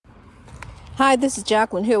Hi, this is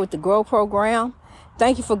Jacqueline here with the Grow Program.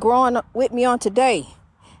 Thank you for growing up with me on today.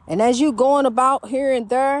 And as you going about here and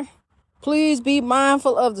there, please be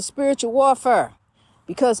mindful of the spiritual warfare,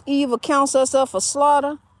 because evil counts us up for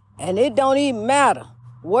slaughter, and it don't even matter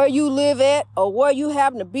where you live at or where you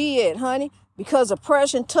happen to be at, honey, because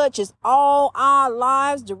oppression touches all our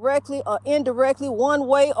lives directly or indirectly, one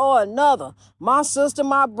way or another. My sister,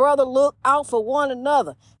 my brother, look out for one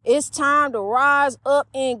another. It's time to rise up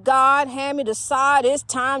in God. Hand me the side. It's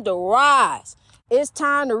time to rise. It's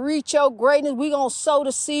time to reach your greatness. We're going to sow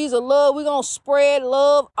the seeds of love. We're going to spread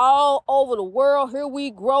love all over the world. Here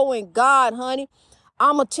we grow in God, honey.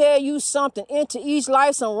 I'm going to tell you something. Into each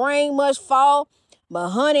life, some rain must fall. But,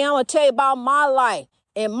 honey, I'm going to tell you about my life.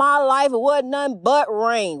 In my life, it wasn't nothing but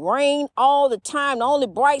rain. Rain all the time. The only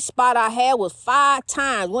bright spot I had was 5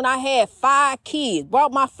 times when I had 5 kids.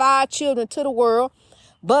 Brought my 5 children to the world.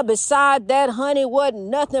 But beside that, honey, wasn't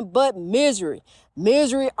nothing but misery.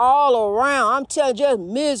 Misery all around. I'm telling you, just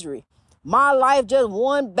misery. My life just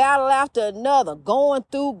one battle after another. Going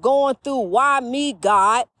through. Why me,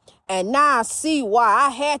 God? And now I see why. I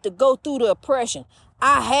had to go through the oppression.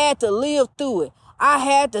 I had to live through it. I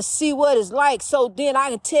had to see what it's like, so then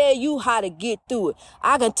I can tell you how to get through it.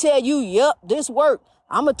 I can tell you, yep, this worked.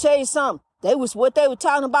 I'm going to tell you something. What they were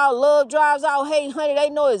talking about, love drives out hate, honey,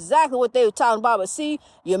 they know exactly what they were talking about. But see,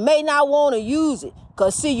 you may not want to use it.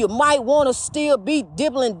 Because, see, you might want to still be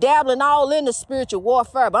dibbling, dabbling all in the spiritual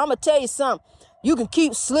warfare. But I'm going to tell you something. You can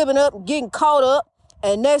keep slipping up and getting caught up.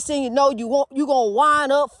 And next thing you know, you're going to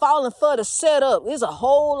wind up falling for the setup. There's a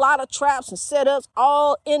whole lot of traps and setups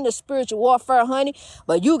all in the spiritual warfare, honey.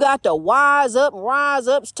 But you got to wise up and rise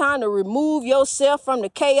up. It's time to remove yourself from the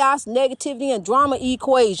chaos, negativity, and drama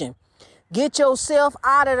equation. Get yourself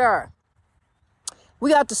out of there. We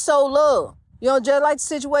got to sow love. Just like the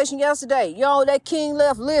situation yesterday. That king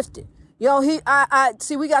left lifted.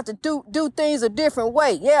 See, we got to do things a different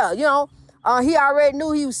way. Yeah, he already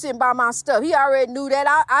knew he was sitting by my stuff. He already knew that.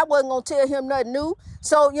 I wasn't going to tell him nothing new.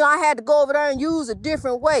 So, I had to go over there and use a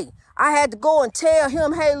different way. I had to go and tell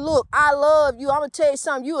him, hey, look, I love you. I'm going to tell you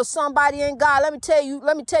something. You are somebody in God. Let me tell you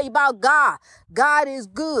about God. God is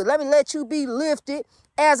good. Let me let you be lifted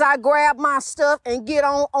as I grab my stuff and get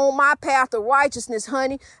on my path of righteousness,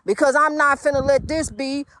 honey, because I'm not finna let this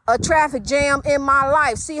be a traffic jam in my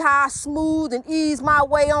life. See how I smooth and ease my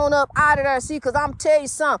way on up out of there? See, because I'm telling you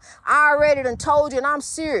something. I already done told you, and I'm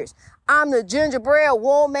serious. I'm the gingerbread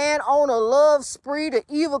woman on a love spree. The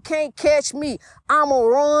evil can't catch me. I'm going to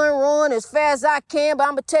run as fast as I can. But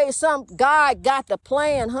I'm going to tell you something. God got the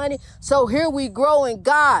plan, honey. So here we grow in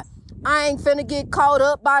God. I ain't finna get caught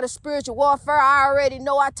up by the spiritual warfare. I already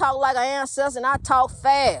know I talk like an ancestor and I talk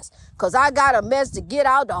fast. Because I got a message to get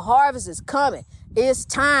out. The harvest is coming. It's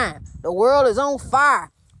time. The world is on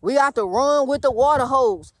fire. We got to run with the water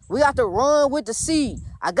hose. We got to run with the seed.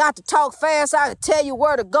 I got to talk fast. I can tell you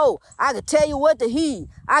where to go. I can tell you what to heed.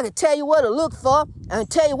 I can tell you what to look for and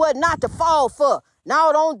tell you what not to fall for. No,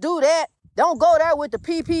 don't do that. Don't go there with the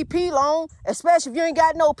PPP loan, especially if you ain't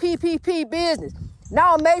got no PPP business.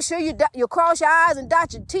 Now make sure you cross your I's and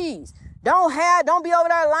dot your T's. Don't be over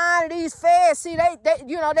there lying to these feds. See,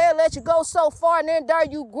 they'll let you go so far and then there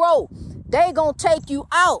you grow. They gonna take you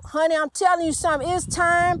out, honey. I'm telling you something. It's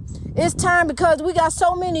time. It's time because we got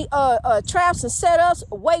so many traps and setups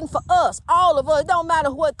waiting for us. All of us. It don't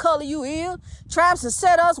matter what color you is. Traps and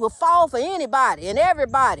setups will fall for anybody and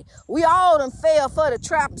everybody. We all done fell for the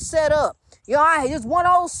trap and setup. There's one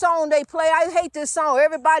old song they play. I hate this song.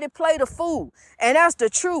 Everybody play the fool. And that's the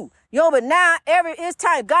truth. But now it's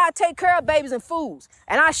time. God take care of babies and fools.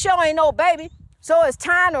 And I sure ain't no baby. So it's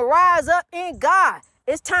time to rise up in God.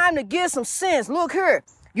 It's time to get some sense. Look here.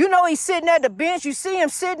 He's sitting at the bench. You see him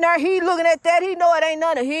sitting there. He looking at that. He know it ain't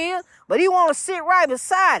none of his. But he want to sit right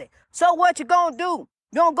beside it. So what you going to do?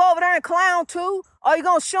 You going to go over there and clown too? Or you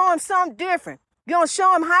going to show him something different? You going to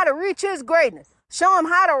show him how to reach his greatness? Show him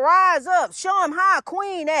how to rise up. Show him how a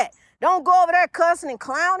queen act. Don't go over there cussing and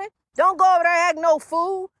clowning. Don't go over there acting no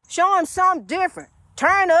fool. Show him something different.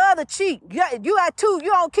 Turn the other cheek. You got 2.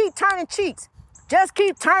 You don't keep turning cheeks. Just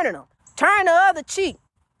keep turning them. Turn the other cheek.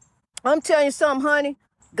 I'm telling you something, honey.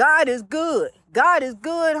 God is good. God is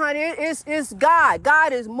good, honey. It's God.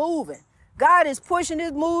 God is moving. God is pushing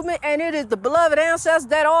this movement, and it is the beloved ancestors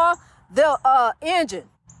that are the engine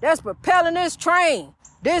that's propelling this train.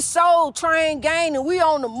 This soul train gang, and we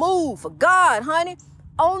on the move for God, honey.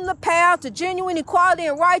 On the path to genuine equality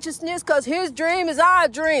and righteousness, because his dream is our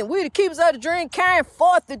dream. We the keepers of the dream, carrying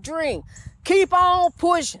forth the dream. Keep on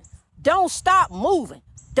pushing. Don't stop moving.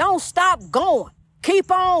 Don't stop going.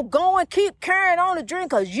 Keep on going. Keep carrying on the dream,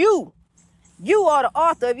 because you are the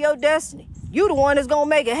author of your destiny. You the one that's going to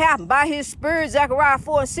make it happen. By his spirit, Zechariah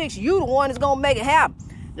 4:6, you the one that's going to make it happen.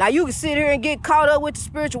 Now, you can sit here and get caught up with the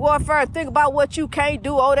spiritual warfare and think about what you can't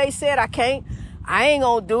do. Oh, they said I can't. I ain't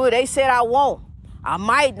going to do it. They said I won't. I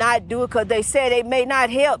might not do it because they said they may not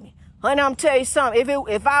help me. Honey, I'm telling you something.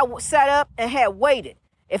 If I sat up and had waited,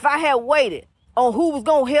 if I had waited on who was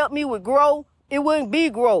going to help me with growth, it wouldn't be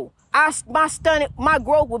growth. My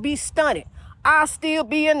growth would be stunted. I'll still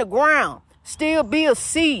be in the ground, still be a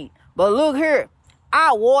seed. But look here,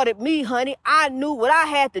 I watered me, honey. I knew what I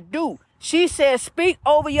had to do. She said, speak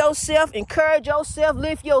over yourself, encourage yourself,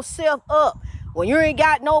 lift yourself up. When you ain't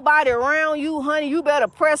got nobody around you, honey, you better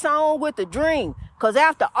press on with the dream. Because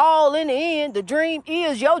after all, in the end, the dream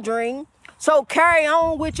is your dream. So carry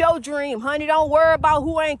on with your dream, honey. Don't worry about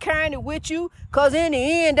who ain't carrying it with you. Because in the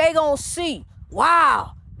end, they gonna see,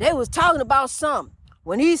 wow, they was talking about something.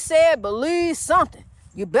 When he said believe something,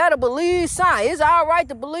 you better believe something. It's all right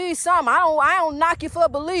to believe something. I don't knock you for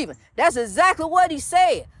believing. That's exactly what he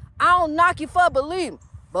said. I don't knock you for believing.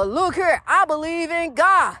 But look here, I believe in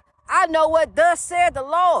God. I know what thus said the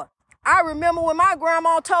Lord. I remember when my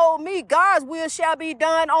grandma told me God's will shall be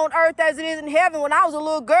done on earth as it is in heaven when I was a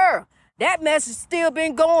little girl. That message still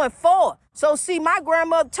been going forward. So see, my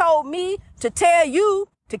grandmother told me to tell you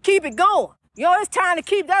to keep it going. You know, it's time to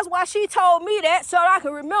keep, that's why she told me that, so I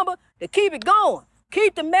can remember to keep it going.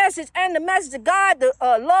 Keep the message and the message of God, the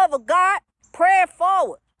love of God, pray it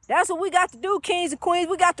forward. That's what we got to do, kings and queens.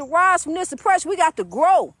 We got to rise from this oppression. We got to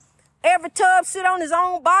grow. Every tub sit on his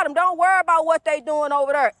own bottom. Don't worry about what they doing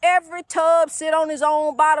over there. Every tub sit on his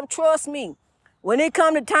own bottom. Trust me. When it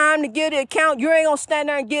come to time to give the account, you ain't going to stand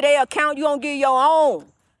there and give their account. You going to give your own.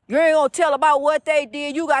 You ain't going to tell about what they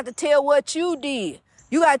did. You got to tell what you did.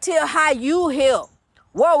 You got to tell how you helped.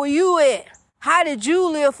 Where were you at? How did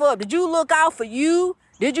you live up? Did you look out for you?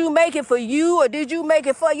 Did you make it for you? Or did you make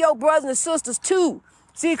it for your brothers and sisters too?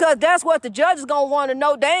 See, because that's what the judges going to want to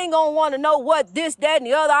know. They ain't going to want to know what this, that, and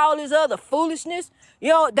the other, all this other foolishness. You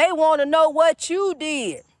know, they want to know what you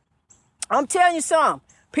did. I'm telling you something.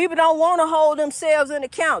 People don't want to hold themselves in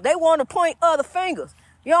account. They want to point other fingers.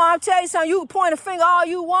 You know, I'm telling you something. You can point a finger all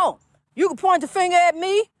you want. You can point the finger at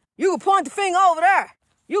me. You can point the finger over there.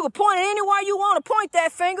 You can point it anywhere you want to point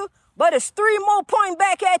that finger, but it's 3 more pointing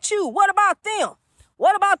back at you. What about them?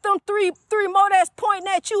 What about them three more that's pointing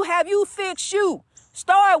at you? Have you fixed you?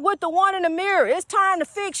 Start with the one in the mirror. It's time to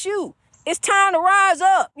fix you. It's time to rise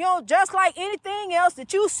up. You know, just like anything else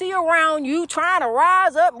that you see around you, trying to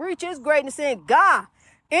rise up and reach his greatness in God.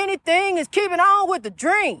 Anything is keeping on with the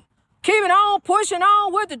dream. Keeping on, pushing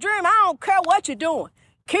on with the dream. I don't care what you're doing.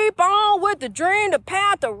 Keep on with the dream, the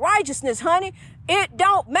path of righteousness, honey. It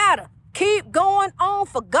don't matter. Keep going on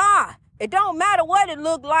for God. It don't matter what it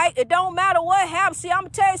look like. It don't matter what happens. See, I'm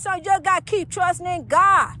going to tell you something. You just got to keep trusting in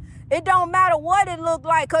God. It don't matter what it look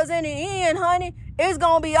like, because in the end, honey, it's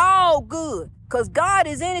going to be all good. Because God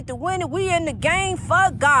is in it to win it. We in the game for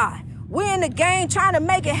God. We in the game trying to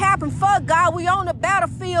make it happen for God. We on the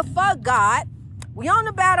battlefield for God. We on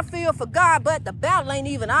the battlefield for God, but the battle ain't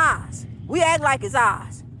even ours. We act like it's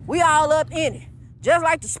ours. We all up in it. Just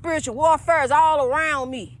like the spiritual warfare is all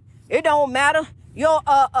around me. It don't matter. Your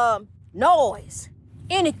noise,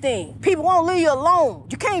 anything. People won't leave you alone.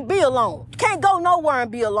 You can't be alone. You can't go nowhere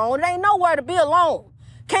and be alone. It ain't nowhere to be alone.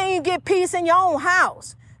 Can't even get peace in your own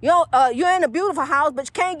house. You know, you're in a beautiful house, but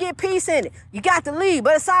you can't get peace in it. You got to leave,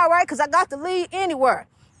 but it's all right because I got to leave anywhere.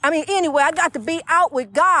 Anyway, I got to be out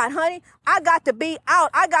with God, honey. I got to be out.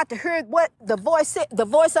 I got to hear what the voice of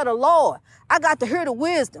the Lord. I got to hear the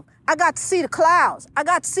wisdom. I got to see the clouds. I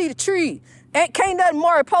got to see the trees. And can't nothing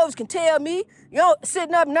Maury Povich can tell me. You know,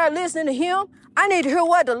 sitting up there listening to him. I need to hear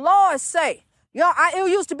what the Lord say. You know, it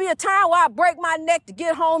used to be a time where I break my neck to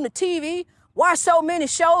get home to TV, watch so many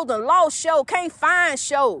shows and lost show, can't find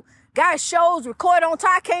show. Got shows recorded on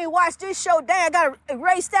time, I can't watch this show. Dang, I got to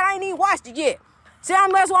erase that. I ain't even watched it yet. See,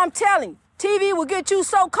 that's what I'm telling you. TV will get you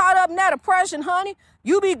so caught up in that oppression, honey.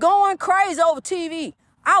 You be going crazy over TV.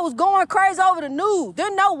 I was going crazy over the news.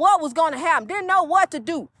 Didn't know what was going to happen. Didn't know what to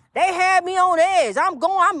do. They had me on edge. I'm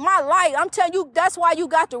my light. I'm telling you, that's why you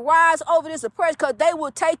got to rise over this oppression, because they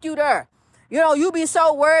will take you there. You know, you be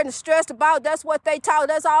so worried and stressed about, that's what they talk.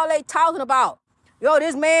 That's all they talking about. Yo,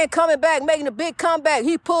 this man coming back, making a big comeback.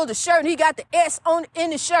 He pulled the shirt and he got the S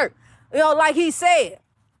in the shirt. You know, like he said.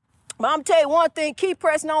 But I'm telling you one thing, keep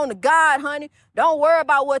pressing on to God, honey. Don't worry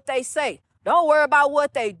about what they say. Don't worry about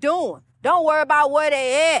what they doing. Don't worry about where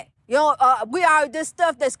they at. You know, this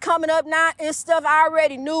stuff that's coming up now is stuff I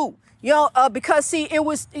already knew. You know, because see, it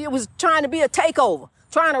was trying to be a takeover,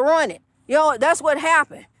 trying to run it. You know, that's what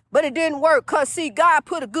happened. But it didn't work because see, God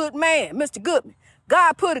put a good man, Mr. Goodman.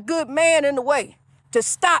 God put a good man in the way to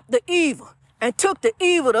stop the evil and took the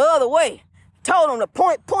evil the other way. Told him to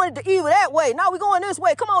pointed the evil that way. Now we going this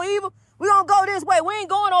way. Come on, evil. We gonna go this way. We ain't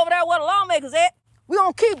going over there where the lawmakers at. We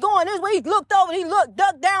gonna keep going this way. He looked over, he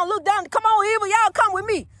ducked down, looked down. Come on, evil, y'all come with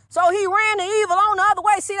me. So he ran the evil on the other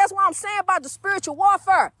way. See, that's what I'm saying about the spiritual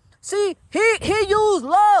warfare. See, he used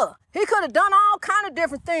love. He could have done all kind of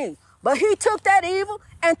different things, but he took that evil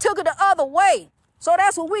and took it the other way. So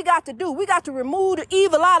that's what we got to do. We got to remove the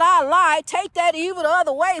evil out of our life. Take that evil the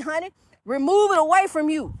other way, honey. Remove it away from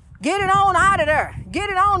you. Get it on out of there.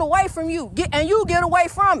 Get it on away from you. And you get away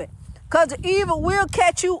from it. Because the evil will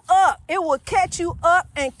catch you up. It will catch you up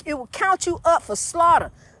and it will count you up for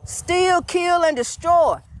slaughter. Steal, kill, and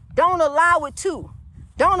destroy. Don't allow it to.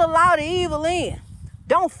 Don't allow the evil in.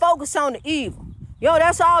 Don't focus on the evil.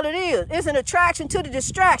 That's all it is. It's an attraction to the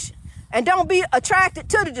distraction. And don't be attracted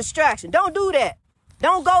to the distraction. Don't do that.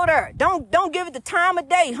 Don't go there. Don't give it the time of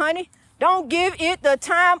day, honey. Don't give it the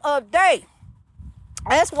time of day.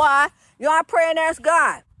 That's why, I pray and ask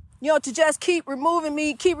God, to just keep removing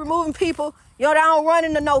people, that I don't run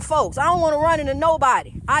into no folks. I don't want to run into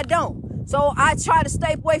nobody. I don't. So I try to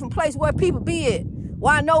stay away from places where people be at,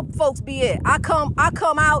 where I know folks be at. I come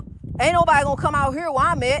out. Ain't nobody gonna come out here where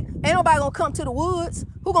I'm at. Ain't nobody gonna come to the woods.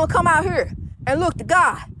 Who gonna come out here and look to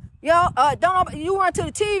God? You run to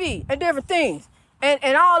the TV and different things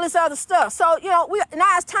and all this other stuff. So,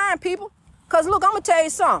 now it's time, people. Because look, I'm gonna tell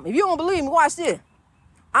you something. If you don't believe me, watch this.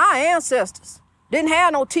 Our ancestors didn't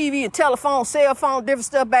have no TV and telephone, cell phone, different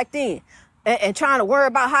stuff back then and trying to worry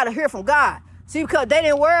about how to hear from God. See, because they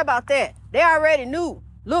didn't worry about that. They already knew.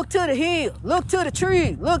 Look to the hill, look to the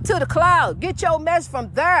trees, look to the clouds. Get your message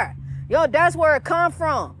from there. That's where it come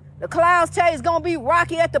from. The clouds tell you it's going to be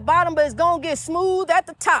rocky at the bottom, but it's going to get smooth at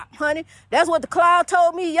the top, honey. That's what the cloud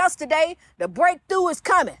told me yesterday. The breakthrough is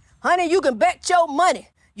coming. Honey, you can bet your money.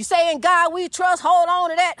 You say, in God we trust, hold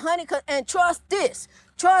on to that, honey, and trust this.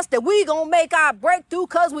 Trust that we going to make our breakthrough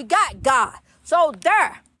because we got God. So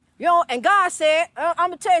there, and God said, I'm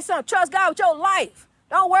going to tell you something. Trust God with your life.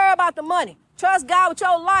 Don't worry about the money. Trust God with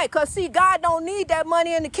your life because, see, God don't need that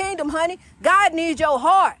money in the kingdom, honey. God needs your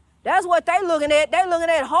heart. That's what they looking at. They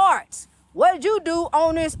looking at hearts. What did you do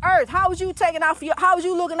on this earth? How was you how was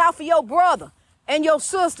you looking out for your brother and your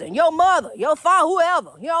sister, and your mother, your father,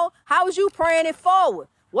 whoever? How was you praying it forward?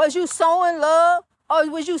 Was you sowing love or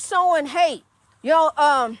was you sowing hate?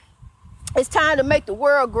 It's time to make the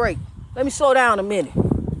world great. Let me slow down a minute.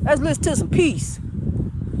 Let's listen to some peace.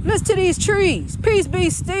 Listen to these trees. Peace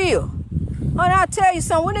be still. And I'll tell you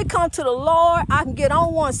something, when it comes to the Lord, I can get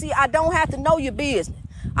on one. See, I don't have to know your business.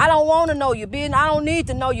 I don't want to know your business. I don't need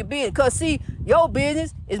to know your business. Because, see, your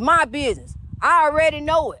business is my business. I already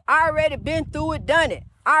know it. I already been through it, done it.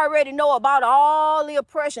 I already know about all the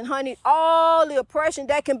oppression, honey. All the oppression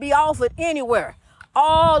that can be offered anywhere.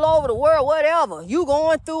 All over the world, whatever. You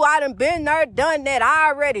going through, I done been there, done that. I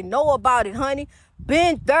already know about it, honey.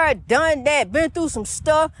 Been there, done that. Been through some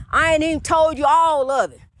stuff. I ain't even told you all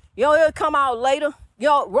of it. It'll come out later.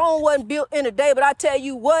 Rome wasn't built in a day, but I tell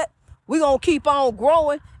you what. We're going to keep on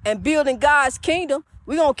growing and building God's kingdom.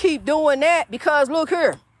 We're going to keep doing that because, look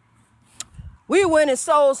here, we're winning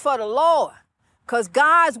souls for the Lord because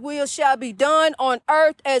God's will shall be done on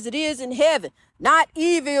earth as it is in heaven. Not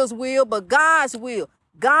evil's will, but God's will.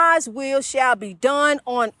 God's will shall be done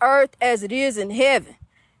on earth as it is in heaven.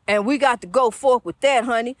 And we got to go forth with that,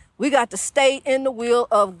 honey. We got to stay in the will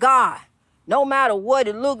of God. No matter what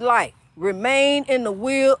it look like, remain in the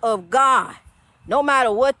will of God. No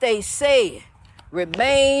matter what they say,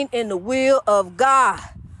 remain in the will of God.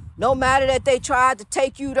 No matter that they tried to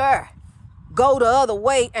take you there, go the other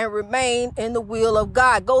way and remain in the will of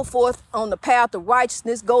God. Go forth on the path of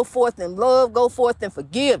righteousness. Go forth in love. Go forth in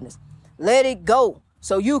forgiveness. Let it go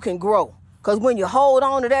so you can grow. Because when you hold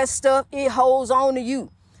on to that stuff, it holds on to you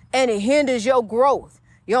and it hinders your growth.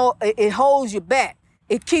 It holds you back.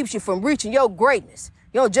 It keeps you from reaching your greatness.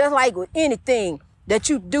 Just like with anything that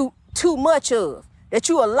you do too much of, that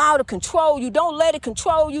you allow to control you. Don't let it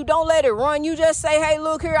control you. Don't let it run you. Just say, hey,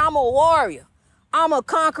 look here, I'm a warrior. I'm a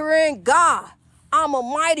conquering God. I'm a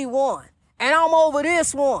mighty one. And I'm over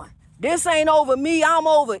this one. This ain't over me. I'm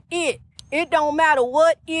over it. It don't matter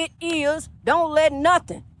what it is. Don't let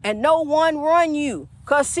nothing and no one run you.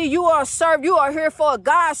 Because, see, you are here for a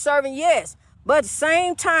God servant, yes. But at the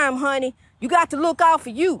same time, honey, you got to look out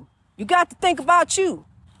for you. You got to think about you.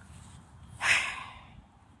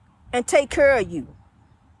 And take care of you.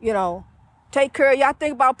 Take care of you. I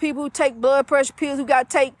think about people who take blood pressure pills, who got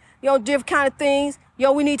to take, different kind of things.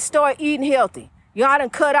 We need to start eating healthy. I done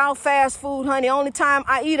cut out fast food, honey. Only time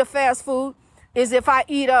I eat a fast food is if I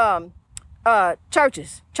eat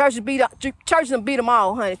Churches beat them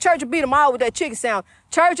all, honey. Churches beat them all with that chicken sound.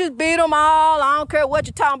 Churches beat them all. I don't care what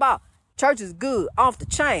you're talking about. Church is good, off the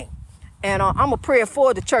chain. And I'm going to pray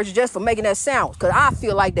for the churches just for making that sound, because I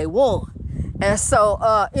feel like they won. And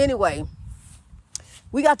so, anyway,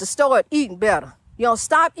 we got to start eating better.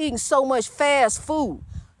 Stop eating so much fast food.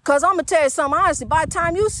 Because I'm going to tell you something, honestly, by the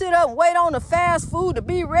time you sit up and wait on the fast food to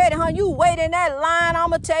be ready, honey, you wait in that line. I'm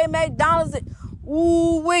going to tell you, McDonald's,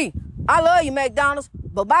 ooh-wee. I love you, McDonald's.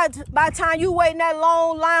 But by the time you wait in that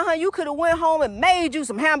long line, honey, you could have went home and made you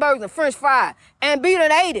some hamburgers and french fries and be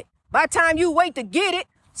done ate it. By the time you wait to get it.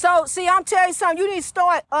 So, see, I'm telling you something. You need to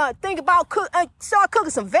start thinking about start cooking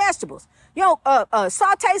some vegetables.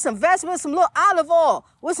 Saute some vegetables, some little olive oil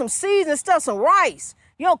with some seasoning stuff, some rice.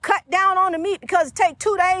 Cut down on the meat because it takes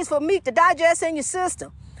 2 days for meat to digest in your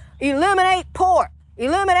system. Eliminate pork.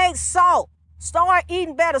 Eliminate salt. Start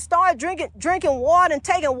eating better. Start drinking water and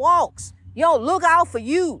taking walks. Look out for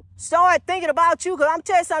you. Start thinking about you, because I'm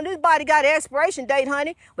telling you something, this body got an expiration date,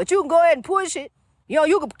 honey, but you can go ahead and push it.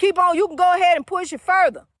 You can keep on, you can go ahead and push it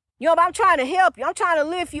further. But I'm trying to help you. I'm trying to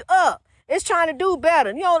lift you up. It's trying to do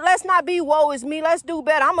better. Let's not be woe is me. Let's do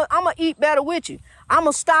better. I'm going to eat better with you. I'm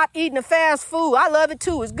going to stop eating the fast food. I love it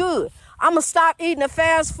too. It's good. I'm going to stop eating the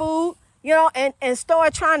fast food, and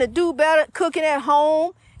start trying to do better, cooking at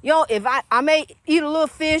home. If I may eat a little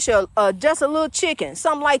fish or just a little chicken,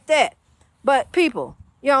 something like that. But people,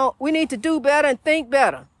 we need to do better and think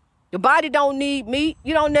better. The body don't need meat.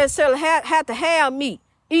 You don't necessarily have to have meat.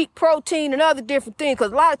 Eat protein and other different things,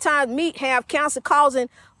 because a lot of times meat have cancer-causing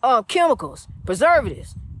chemicals,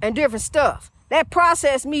 preservatives, and different stuff. That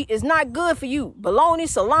processed meat is not good for you. Bologna,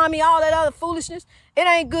 salami, all that other foolishness, it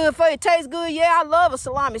ain't good for you. It tastes good. Yeah, I love a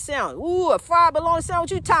salami sandwich. Ooh, a fried bologna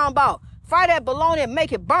sandwich, what you talking about? Fry that bologna and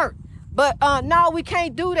make it burnt. But no, we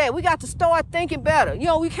can't do that. We got to start thinking better.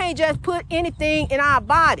 We can't just put anything in our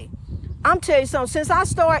body. I'm telling you something, since I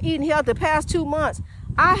started eating healthy the past 2 months,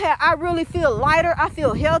 I really feel lighter. I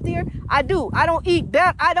feel healthier. I do. I don't eat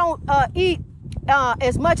better. I don't eat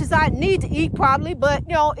as much as I need to eat probably, but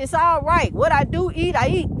it's all right. What I do eat, I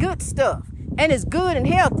eat good stuff, and it's good and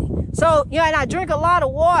healthy. So, and I drink a lot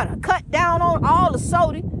of water. Cut down on all the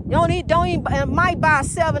soda. Don't eat, might buy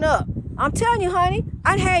 7-Up. I'm telling you, honey,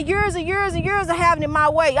 I had years and years and years of having it my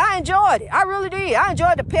way. I enjoyed it. I really did. I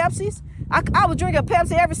enjoyed the Pepsis. I was drinking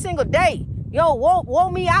Pepsi every single day.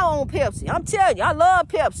 Wore me out on Pepsi. I'm telling you, I love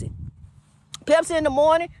Pepsi. Pepsi in the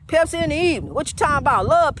morning, Pepsi in the evening. What you talking about?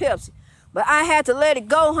 Love Pepsi. But I had to let it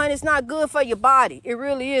go, honey. It's not good for your body. It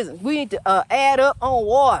really isn't. We need to add up on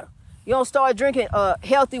water. Start drinking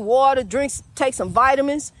healthy water, take some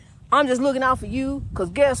vitamins. I'm just looking out for you,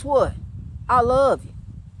 because guess what? I love you.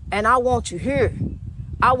 And I want you here.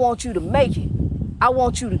 I want you to make it. I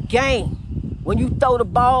want you to gain. When you throw the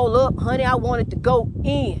ball up, honey, I want it to go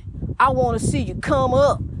in. I want to see you come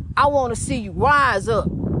up. I want to see you rise up.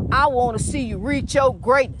 I want to see you reach your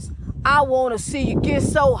greatness. I want to see you get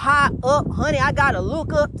so high up, honey. I got to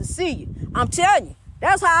look up to see you. I'm telling you,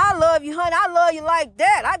 that's how I love you, honey. I love you like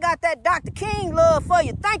that. I got that Dr. King love for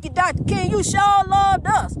you. Thank you, Dr. King. You sure loved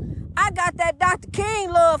us. I got that Dr.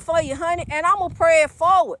 King love for you, honey, and I'm going to pray it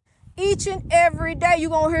forward. Each and every day you're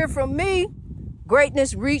going to hear from me.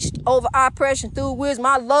 Greatness reached over oppression through wisdom.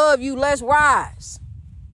 I love you. Let's rise.